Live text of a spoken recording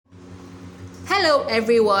Hello,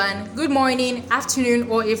 everyone. Good morning, afternoon,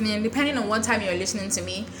 or evening, depending on what time you're listening to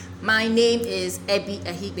me. My name is Ebi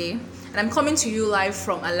Ahibe, and I'm coming to you live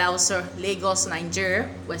from Alausa, Lagos, Nigeria,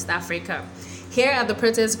 West Africa. Here at the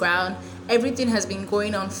protest ground, everything has been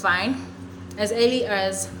going on fine. As early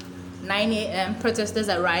as 9 a.m., protesters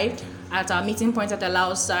arrived at our meeting point at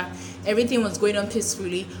Alausa. Everything was going on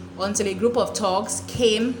peacefully until a group of thugs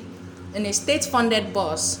came in a state-funded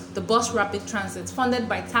bus, the bus Rapid Transit, funded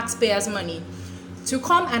by taxpayers' money, to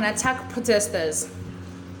come and attack protesters.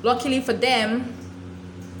 Luckily for them,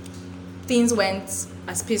 things went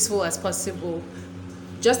as peaceful as possible.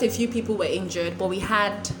 Just a few people were injured, but we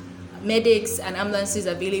had medics and ambulances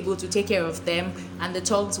available to take care of them, and the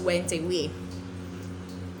thugs went away.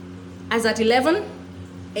 As at 11,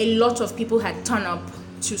 a lot of people had turned up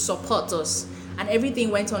to support us, and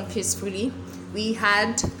everything went on peacefully. We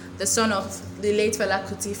had the son of the late Fela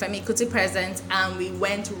Kuti, Femi Kuti, present, and we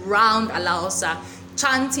went round Alausa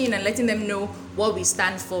chanting and letting them know what we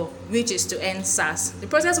stand for, which is to end SARS. The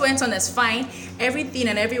process went on as fine. Everything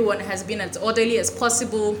and everyone has been as orderly as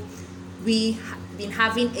possible. We have been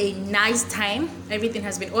having a nice time. Everything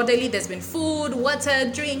has been orderly. There's been food, water,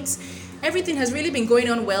 drinks. Everything has really been going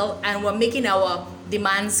on well, and we're making our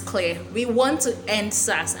demands clear. We want to end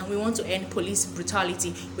SARS, and we want to end police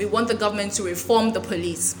brutality. We want the government to reform the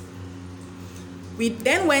police. We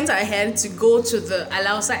then went ahead to go to the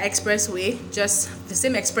Alausa Expressway, just the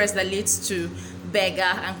same express that leads to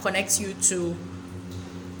Bega and connects you to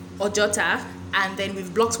Ojota, and then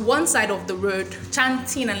we've blocked one side of the road,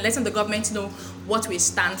 chanting and letting the government know what we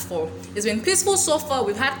stand for. It's been peaceful so far.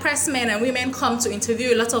 We've had pressmen and women come to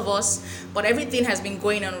interview a lot of us, but everything has been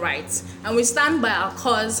going on right. And we stand by our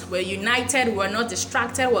cause. We're united, we're not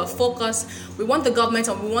distracted, we're focused. We want the government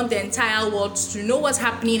and we want the entire world to know what's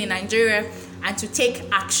happening in Nigeria and to take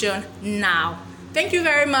action now. Thank you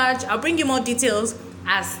very much. I'll bring you more details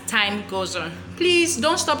as time goes on. Please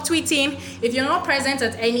don't stop tweeting. If you're not present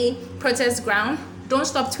at any protest ground, don't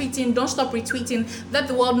stop tweeting, don't stop retweeting. Let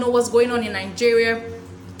the world know what's going on in Nigeria.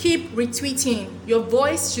 Keep retweeting. Your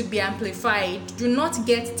voice should be amplified. Do not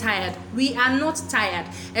get tired. We are not tired.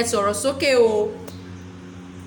 It's Orosoke.